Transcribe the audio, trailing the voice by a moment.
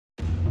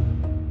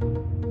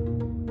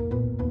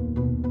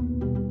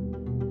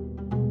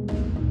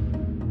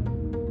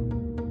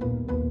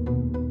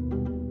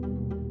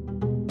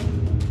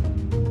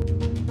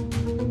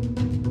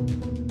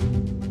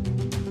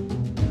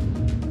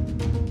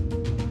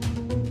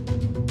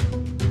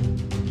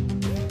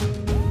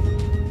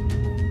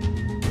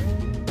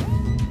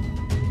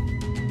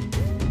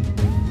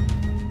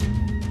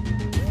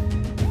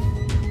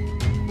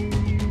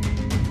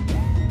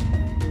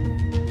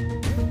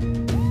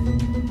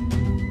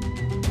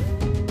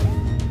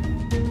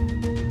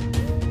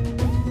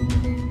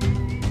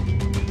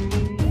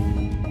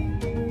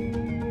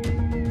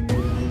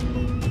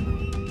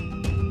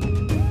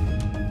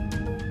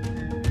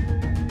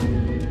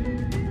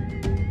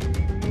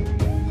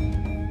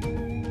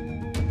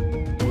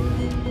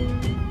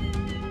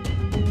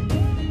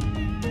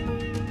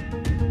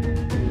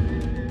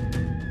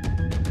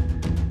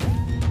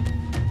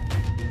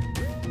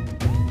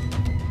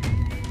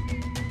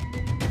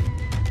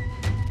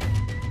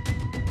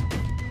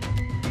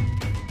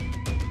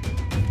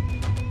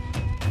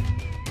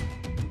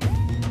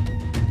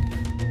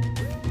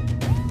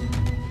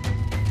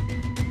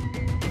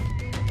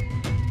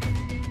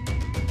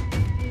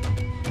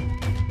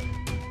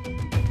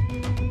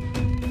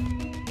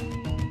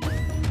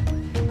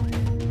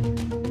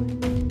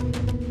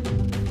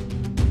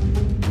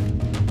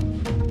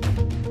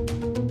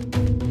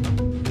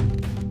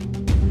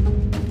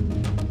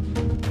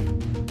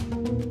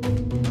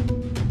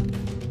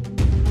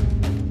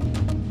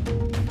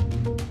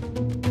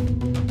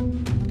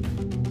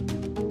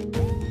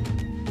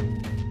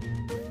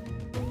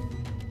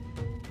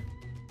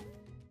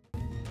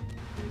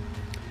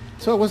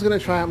So I was going to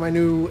try out my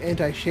new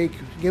anti-shake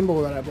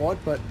gimbal that I bought,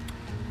 but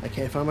I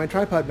can't find my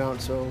tripod mount,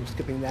 so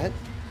skipping that.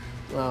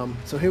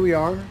 So here we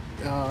are.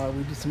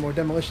 We did some more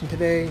demolition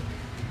today.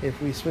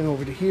 If we swing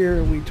over to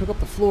here, we took up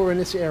the floor in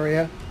this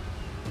area.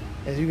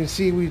 As you can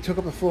see, we took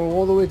up the floor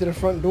all the way to the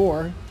front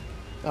door.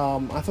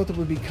 I thought there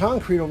would be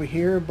concrete over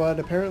here,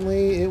 but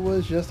apparently it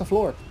was just a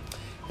floor.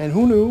 And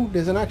who knew,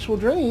 there's an actual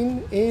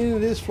drain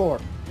in this floor.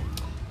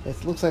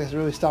 It looks like it's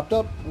really stopped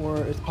up, or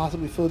it's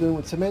possibly filled in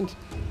with cement,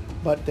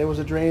 but there was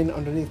a drain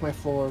underneath my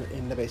floor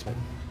in the basement.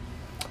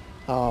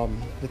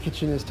 The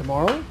kitchen is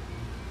tomorrow.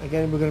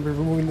 Again, we're going to be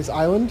removing this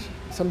island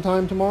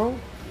sometime tomorrow.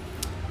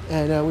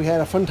 And we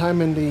had a fun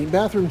time in the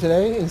bathroom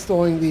today,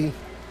 installing the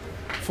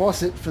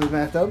faucet for the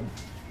bathtub.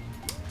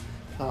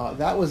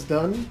 That was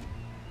done,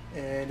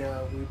 and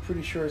we're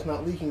pretty sure it's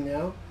not leaking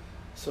now,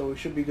 so we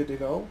should be good to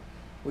go.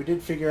 We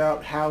did figure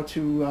out how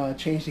to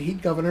change the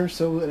heat governor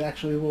so it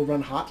actually will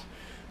run hot,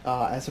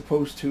 as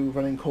opposed to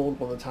running cold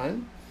all the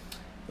time.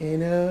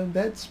 And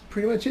that's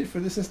pretty much it for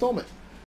this installment.